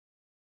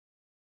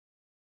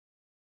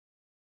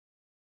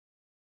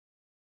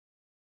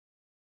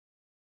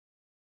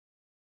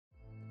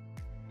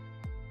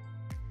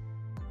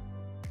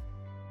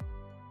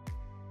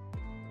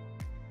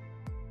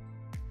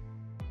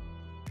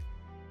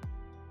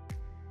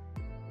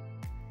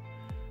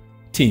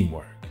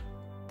Teamwork.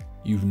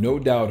 You've no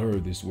doubt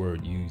heard this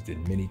word used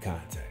in many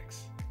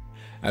contexts.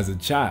 As a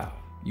child,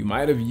 you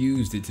might have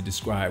used it to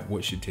describe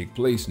what should take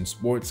place in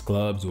sports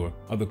clubs or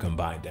other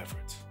combined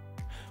efforts.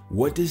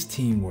 What does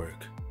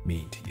teamwork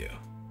mean to you?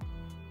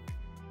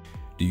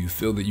 Do you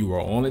feel that you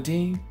are on a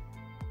team?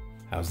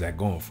 How's that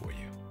going for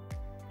you?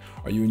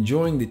 Are you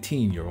enjoying the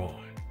team you're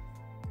on?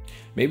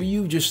 Maybe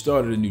you've just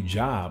started a new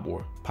job,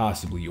 or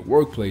possibly your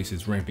workplace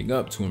is ramping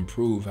up to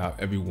improve how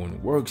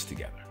everyone works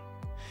together.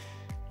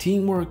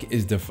 Teamwork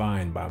is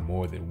defined by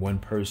more than one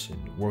person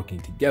working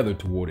together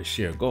toward a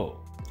shared goal.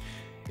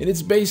 In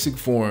its basic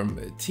form,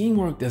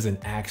 teamwork doesn't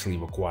actually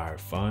require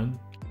fun,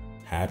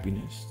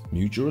 happiness,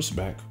 mutual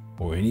respect,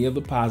 or any of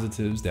the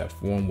positives that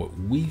form what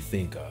we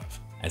think of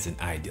as an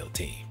ideal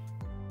team.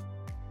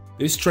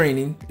 This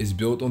training is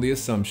built on the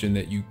assumption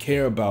that you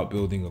care about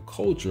building a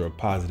culture of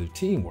positive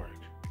teamwork,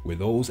 where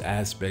those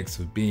aspects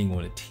of being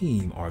on a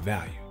team are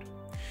valued.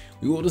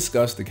 We will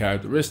discuss the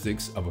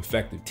characteristics of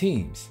effective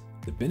teams,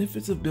 the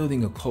benefits of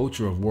building a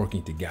culture of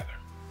working together,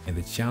 and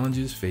the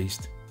challenges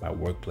faced by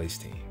workplace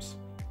teams.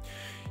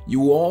 You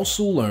will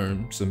also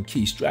learn some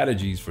key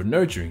strategies for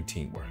nurturing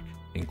teamwork,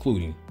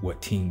 including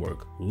what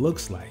teamwork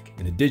looks like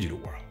in a digital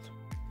world.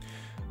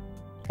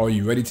 Are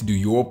you ready to do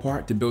your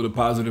part to build a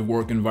positive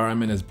work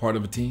environment as part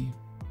of a team?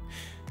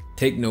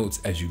 Take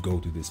notes as you go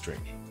through this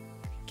training.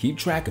 Keep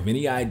track of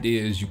any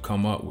ideas you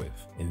come up with,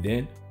 and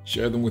then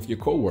share them with your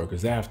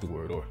coworkers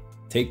afterward, or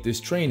take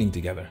this training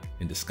together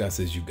and discuss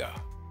as you go.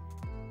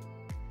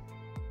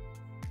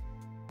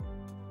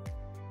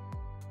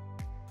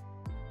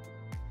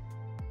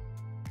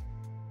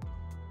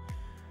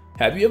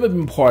 Have you ever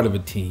been part of a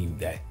team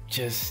that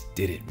just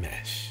didn't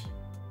mesh?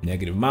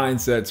 Negative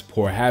mindsets,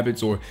 poor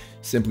habits, or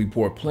simply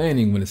poor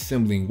planning when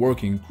assembling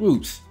working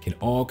groups can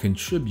all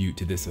contribute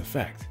to this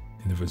effect,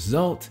 and the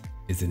result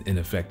is an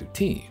ineffective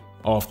team,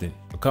 often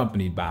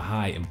accompanied by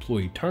high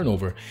employee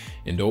turnover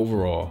and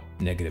overall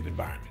negative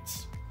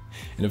environments.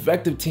 An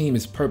effective team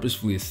is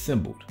purposefully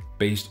assembled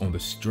based on the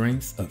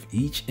strengths of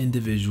each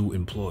individual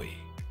employee.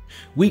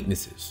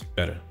 Weaknesses,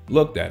 better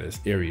looked at as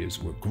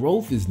areas where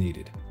growth is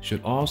needed,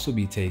 should also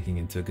be taken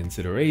into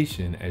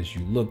consideration as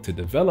you look to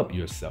develop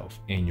yourself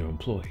and your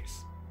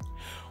employees.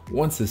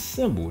 Once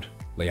assembled,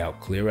 lay out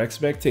clear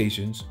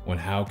expectations on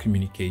how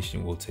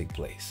communication will take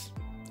place.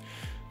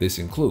 This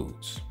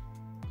includes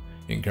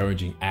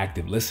encouraging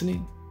active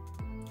listening,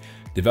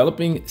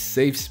 developing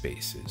safe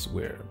spaces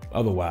where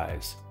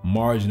otherwise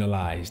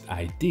marginalized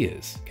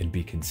ideas can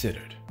be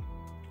considered,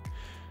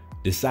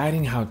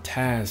 deciding how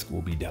tasks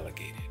will be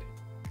delegated,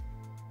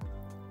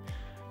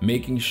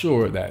 making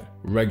sure that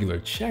regular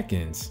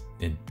check-ins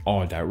in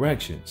all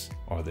directions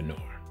are the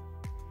norm,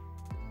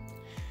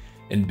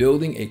 and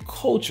building a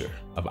culture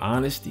of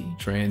honesty,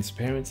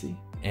 transparency,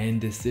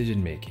 and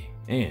decision-making,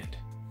 and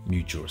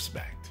mutual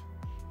respect.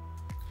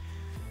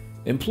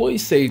 Employee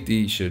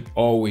safety should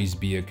always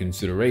be a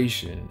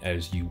consideration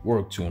as you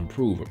work to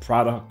improve a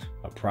product,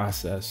 a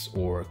process,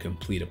 or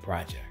complete a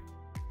project.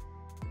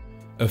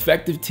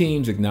 Effective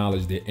teams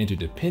acknowledge their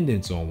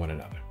interdependence on one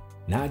another,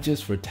 not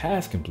just for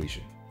task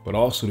completion, but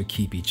also to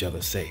keep each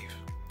other safe.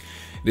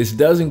 This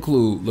does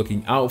include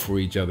looking out for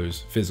each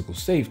other's physical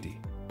safety,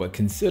 but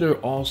consider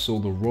also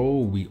the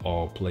role we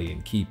all play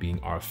in keeping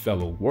our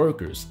fellow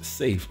workers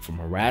safe from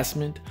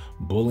harassment,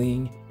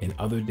 bullying, and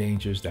other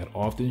dangers that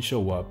often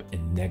show up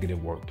in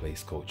negative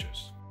workplace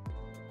cultures.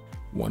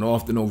 One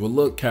often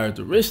overlooked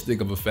characteristic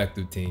of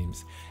effective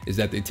teams is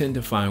that they tend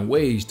to find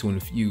ways to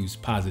infuse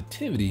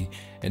positivity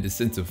and a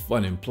sense of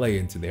fun and play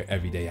into their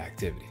everyday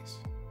activities.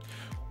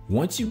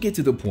 Once you get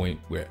to the point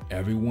where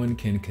everyone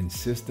can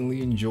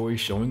consistently enjoy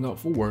showing up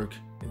for work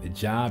and the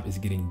job is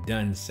getting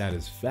done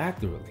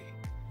satisfactorily,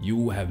 you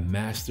will have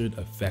mastered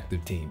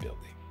effective team building.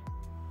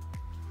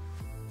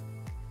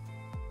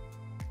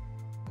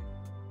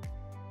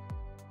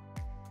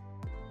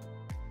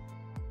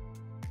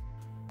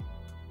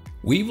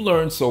 We've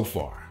learned so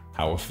far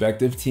how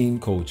effective team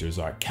cultures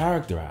are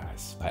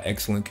characterized by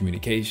excellent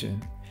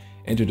communication,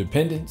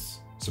 interdependence,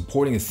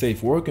 supporting a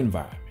safe work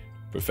environment,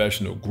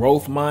 professional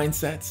growth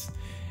mindsets,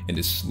 and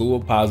a slew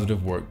of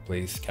positive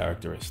workplace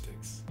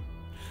characteristics.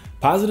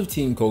 Positive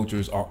team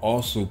cultures are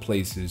also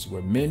places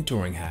where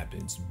mentoring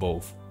happens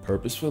both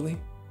purposefully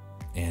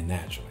and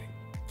naturally.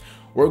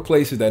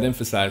 Workplaces that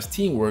emphasize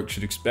teamwork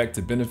should expect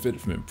to benefit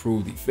from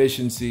improved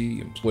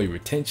efficiency, employee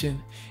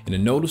retention, and a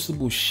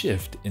noticeable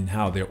shift in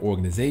how their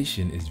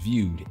organization is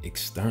viewed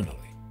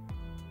externally.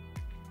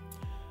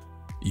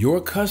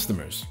 Your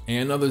customers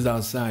and others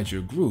outside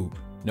your group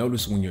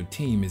notice when your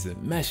team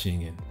isn't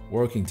meshing and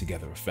working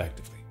together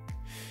effectively.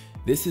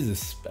 This is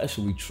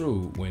especially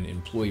true when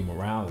employee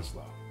morale is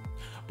low,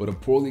 but a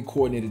poorly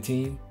coordinated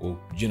team will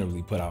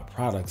generally put out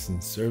products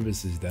and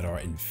services that are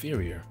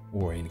inferior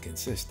or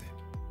inconsistent.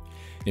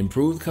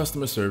 Improved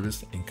customer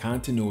service and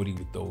continuity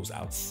with those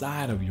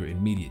outside of your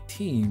immediate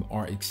team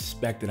are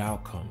expected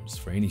outcomes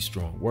for any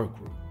strong work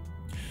group.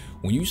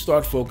 When you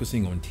start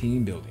focusing on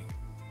team building,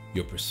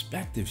 your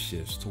perspective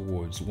shifts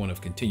towards one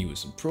of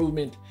continuous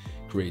improvement,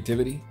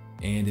 creativity,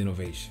 and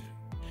innovation.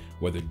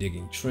 whether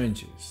digging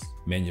trenches,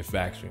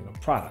 manufacturing a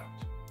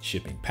product,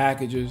 shipping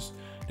packages,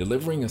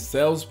 delivering a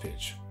sales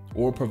pitch,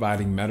 or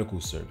providing medical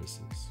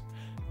services.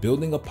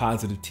 Building a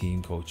positive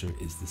team culture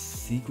is the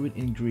secret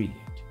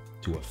ingredient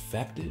to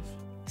effective,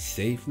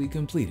 safely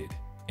completed,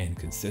 and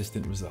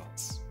consistent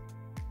results.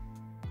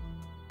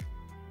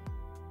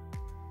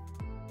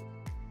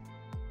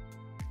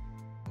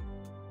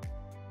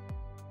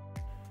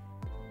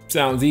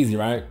 Sounds easy,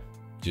 right?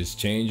 Just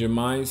change your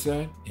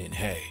mindset and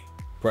hey,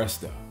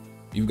 presto,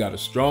 you've got a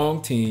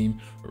strong team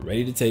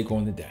ready to take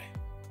on the day.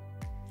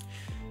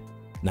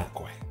 Not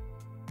quite.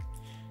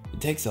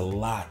 It takes a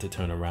lot to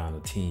turn around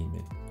a team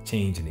and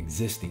change an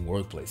existing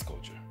workplace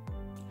culture.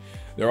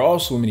 There are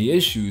also many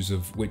issues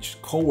of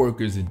which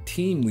coworkers and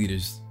team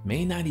leaders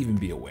may not even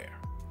be aware.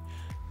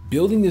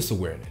 Building this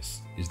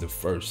awareness is the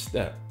first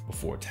step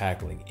before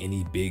tackling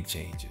any big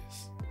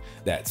changes.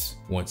 That's,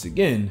 once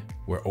again,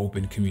 where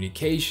open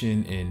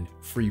communication and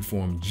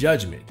free-form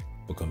judgment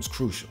becomes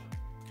crucial.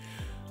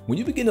 When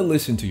you begin to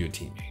listen to your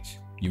teammates,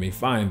 you may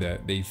find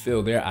that they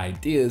feel their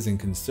ideas and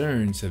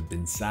concerns have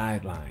been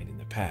sidelined in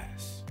the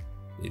past.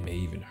 It may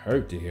even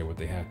hurt to hear what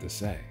they have to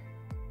say.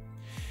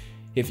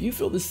 If you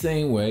feel the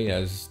same way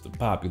as the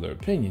popular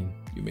opinion,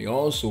 you may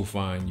also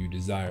find you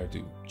desire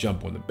to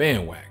jump on the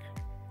bandwagon.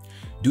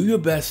 Do your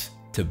best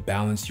to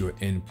balance your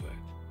input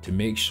to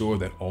make sure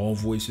that all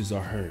voices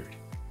are heard.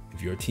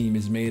 If your team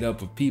is made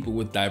up of people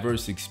with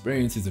diverse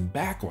experiences and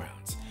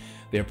backgrounds,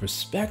 their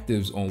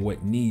perspectives on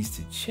what needs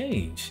to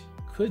change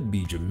could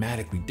be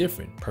dramatically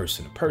different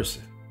person to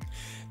person.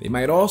 They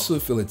might also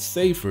feel it's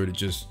safer to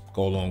just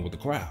go along with the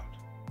crowd.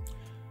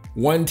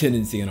 One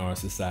tendency in our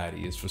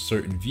society is for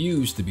certain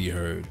views to be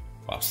heard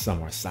while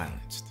some are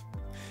silenced.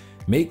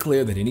 Make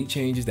clear that any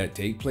changes that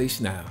take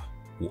place now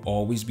will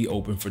always be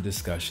open for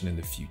discussion in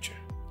the future.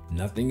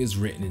 Nothing is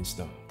written in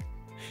stone.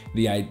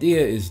 The idea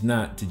is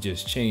not to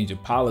just change a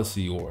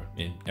policy or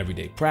in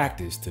everyday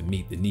practice to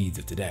meet the needs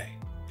of today.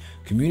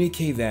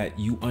 Communicate that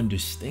you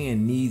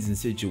understand needs and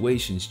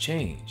situations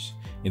change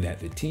and that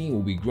the team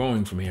will be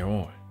growing from here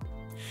on.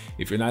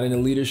 If you're not in a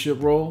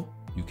leadership role,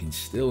 you can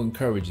still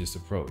encourage this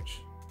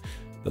approach.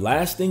 The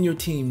last thing your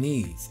team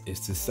needs is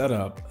to set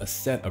up a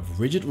set of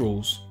rigid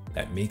rules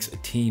that makes a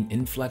team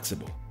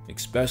inflexible,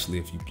 especially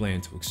if you plan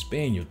to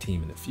expand your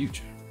team in the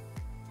future.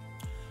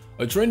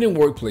 A trend in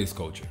workplace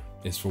culture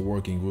is for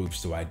working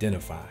groups to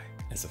identify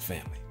as a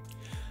family.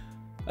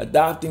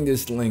 Adopting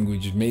this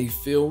language may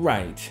feel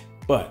right,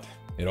 but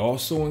it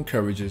also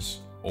encourages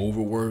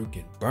overwork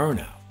and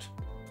burnout,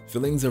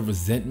 feelings of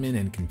resentment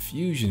and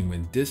confusion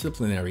when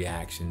disciplinary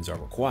actions are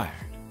required,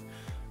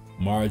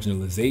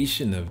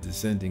 marginalization of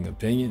dissenting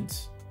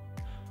opinions,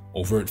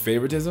 overt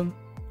favoritism,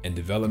 and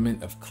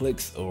development of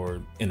cliques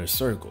or inner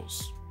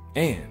circles,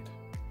 and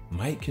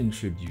might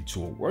contribute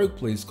to a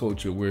workplace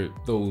culture where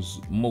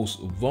those most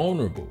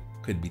vulnerable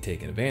could be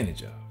taken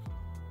advantage of.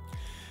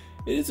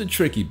 It is a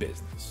tricky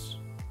business.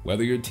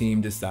 Whether your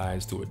team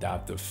decides to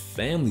adopt a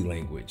family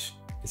language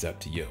is up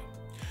to you,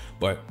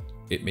 but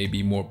it may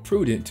be more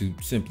prudent to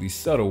simply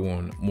settle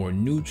on more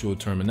neutral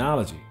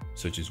terminology,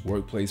 such as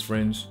workplace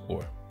friends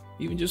or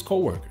even just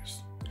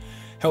coworkers.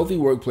 Healthy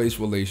workplace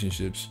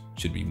relationships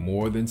should be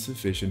more than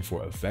sufficient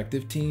for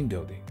effective team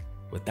building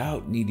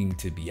without needing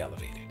to be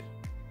elevated.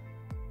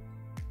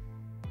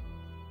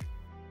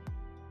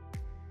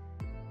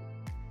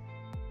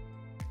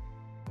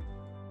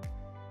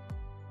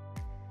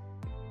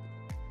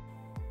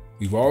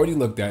 We've already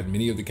looked at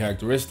many of the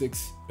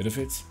characteristics,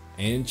 benefits,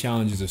 and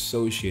challenges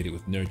associated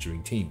with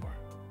nurturing teamwork.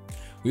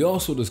 We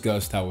also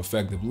discussed how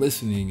effective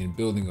listening and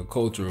building a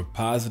culture of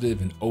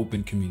positive and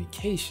open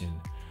communication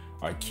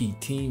are key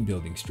team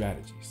building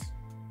strategies.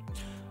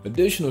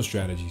 Additional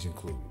strategies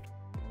include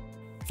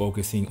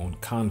focusing on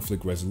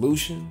conflict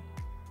resolution,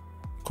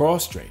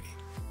 cross-training,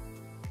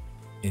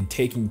 and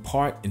taking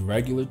part in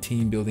regular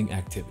team building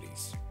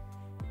activities.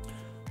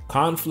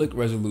 Conflict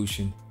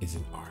resolution is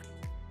an art.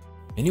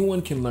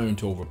 Anyone can learn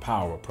to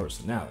overpower a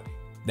personality.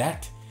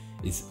 That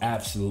is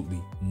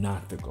absolutely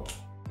not the goal.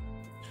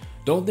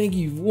 Don't think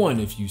you've won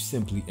if you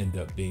simply end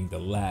up being the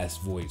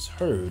last voice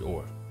heard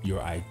or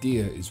your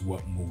idea is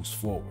what moves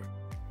forward.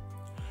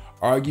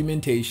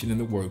 Argumentation in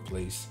the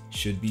workplace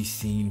should be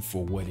seen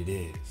for what it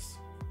is,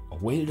 a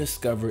way to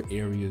discover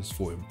areas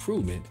for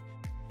improvement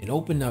and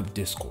open up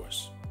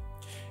discourse.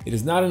 It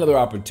is not another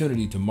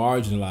opportunity to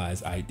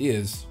marginalize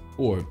ideas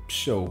or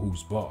show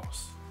who's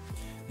boss.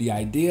 The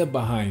idea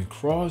behind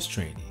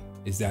cross-training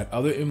is that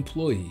other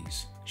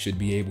employees should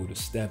be able to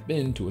step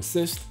in to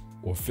assist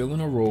or fill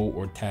in a role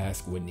or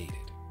task when needed.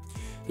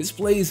 This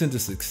plays into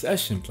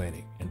succession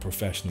planning and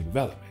professional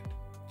development.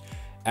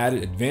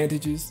 Added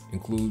advantages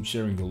include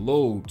sharing the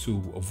load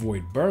to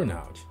avoid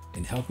burnout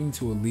and helping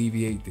to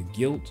alleviate the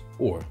guilt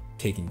or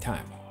taking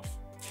time off.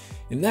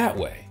 In that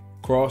way,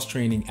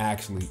 cross-training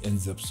actually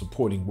ends up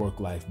supporting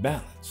work-life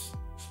balance.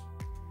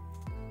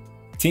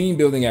 Team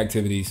building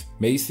activities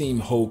may seem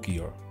hokey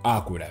or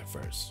awkward at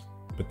first,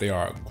 but they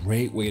are a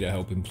great way to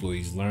help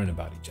employees learn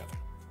about each other,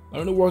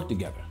 learn to work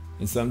together,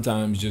 and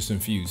sometimes just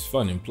infuse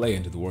fun and play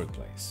into the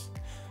workplace.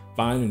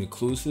 Find an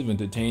inclusive,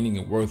 entertaining,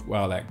 and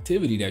worthwhile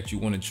activity that you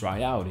want to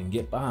try out and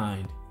get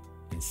behind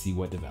and see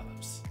what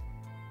develops.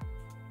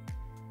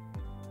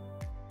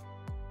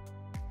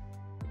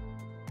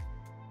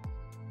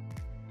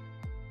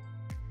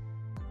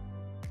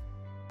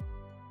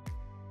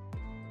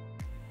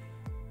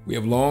 We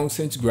have long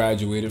since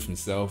graduated from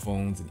cell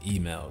phones and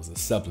emails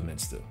as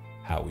supplements to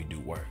how we do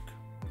work.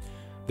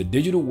 The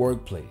digital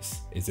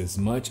workplace is as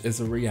much as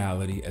a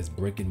reality as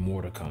brick and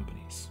mortar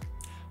companies.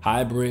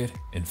 Hybrid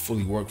and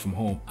fully work from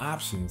home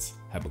options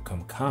have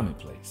become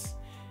commonplace,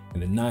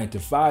 and the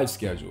 9-to-5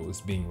 schedule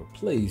is being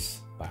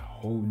replaced by a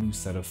whole new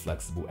set of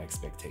flexible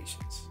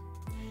expectations.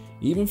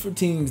 Even for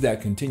teams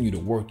that continue to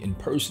work in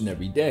person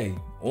every day,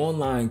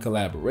 online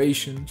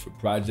collaboration for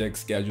project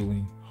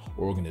scheduling,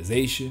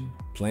 organization,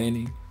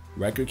 planning,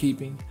 record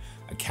keeping,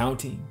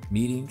 accounting,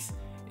 meetings,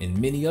 and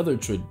many other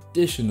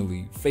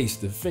traditionally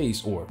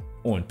face-to-face or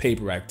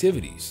on-paper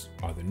activities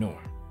are the norm.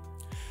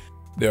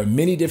 There are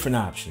many different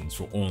options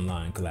for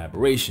online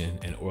collaboration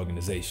and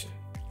organization.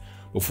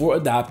 Before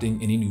adopting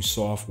any new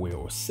software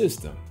or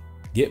system,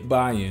 get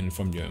buy-in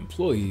from your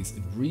employees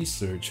and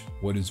research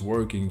what is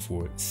working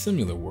for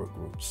similar work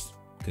groups.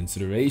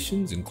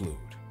 Considerations include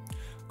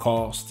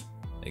cost,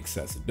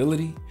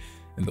 accessibility,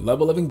 and the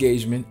level of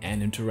engagement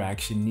and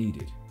interaction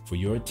needed for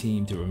your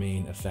team to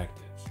remain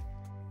effective.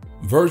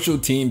 Virtual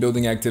team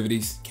building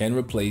activities can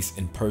replace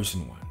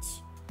in-person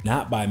ones,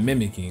 not by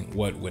mimicking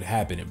what would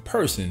happen in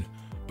person,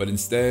 but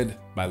instead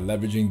by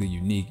leveraging the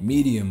unique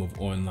medium of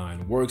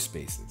online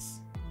workspaces.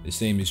 The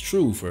same is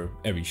true for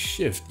every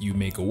shift you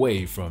make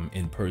away from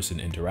in-person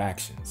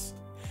interactions.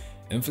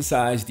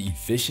 Emphasize the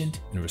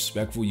efficient and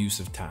respectful use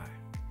of time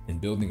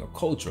and building a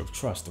culture of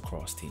trust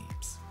across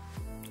teams.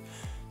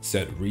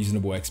 Set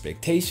reasonable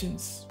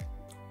expectations,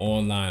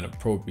 online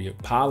appropriate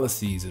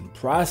policies and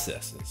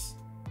processes,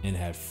 and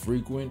have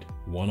frequent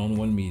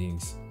one-on-one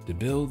meetings to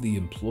build the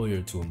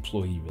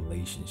employer-to-employee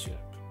relationship.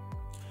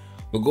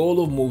 The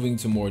goal of moving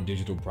to more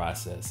digital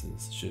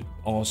processes should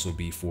also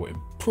be for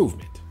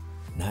improvement,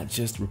 not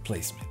just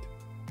replacement.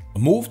 A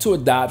move to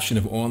adoption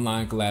of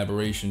online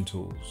collaboration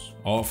tools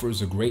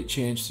offers a great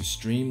chance to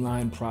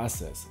streamline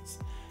processes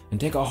and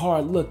take a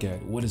hard look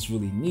at what is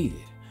really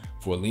needed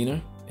for a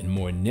leaner and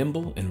more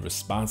nimble and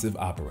responsive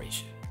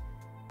operation.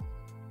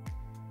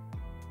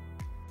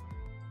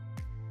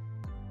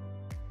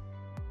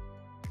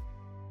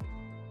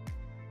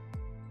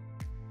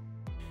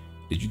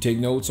 Did you take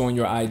notes on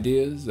your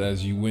ideas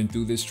as you went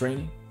through this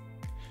training?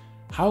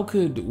 How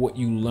could what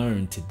you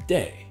learned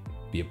today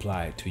be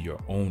applied to your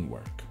own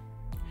work?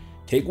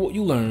 Take what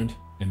you learned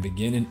and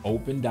begin an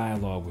open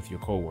dialogue with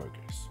your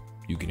coworkers.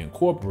 You can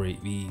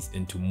incorporate these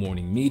into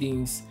morning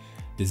meetings,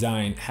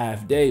 design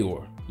half-day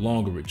or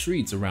longer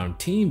retreats around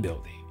team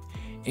building,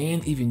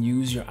 and even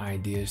use your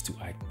ideas to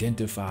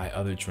identify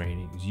other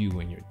trainings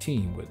you and your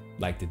team would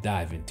like to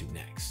dive into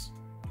next.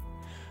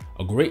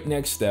 A great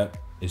next step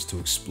is to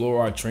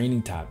explore our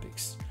training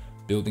topics: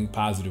 building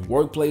positive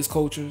workplace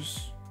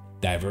cultures,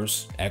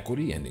 diverse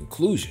equity and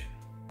inclusion,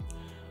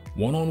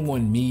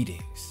 one-on-one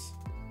meetings,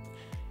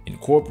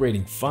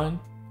 incorporating fun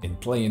and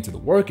play into the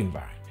work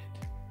environment,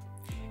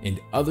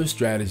 and other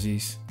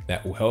strategies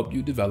that will help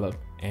you develop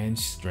and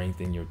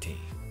strengthen your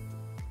team.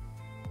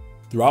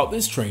 Throughout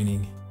this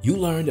training, you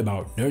learned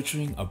about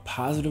nurturing a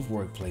positive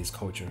workplace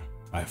culture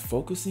by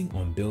focusing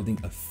on building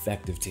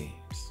effective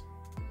teams.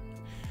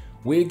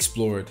 We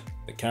explored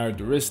the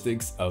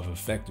characteristics of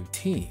effective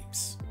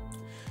teams,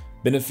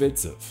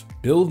 benefits of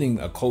building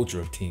a culture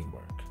of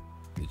teamwork,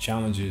 the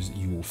challenges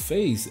you will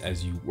face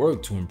as you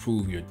work to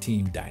improve your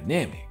team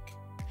dynamic,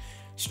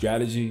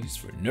 strategies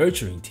for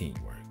nurturing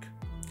teamwork,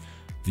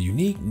 the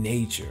unique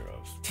nature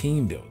of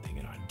team building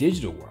in our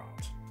digital world,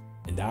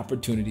 and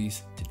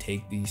opportunities to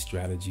take these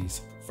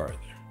strategies further.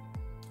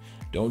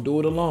 Don't do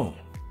it alone.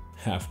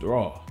 After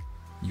all,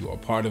 you are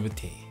part of a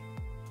team.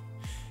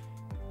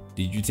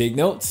 Did you take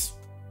notes?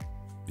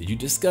 Did you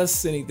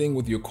discuss anything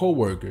with your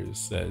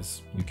coworkers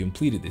as you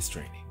completed this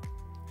training?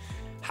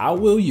 How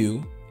will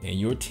you and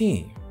your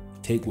team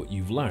take what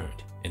you've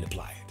learned and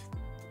apply it?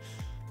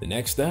 The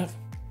next step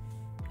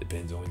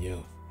depends on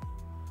you.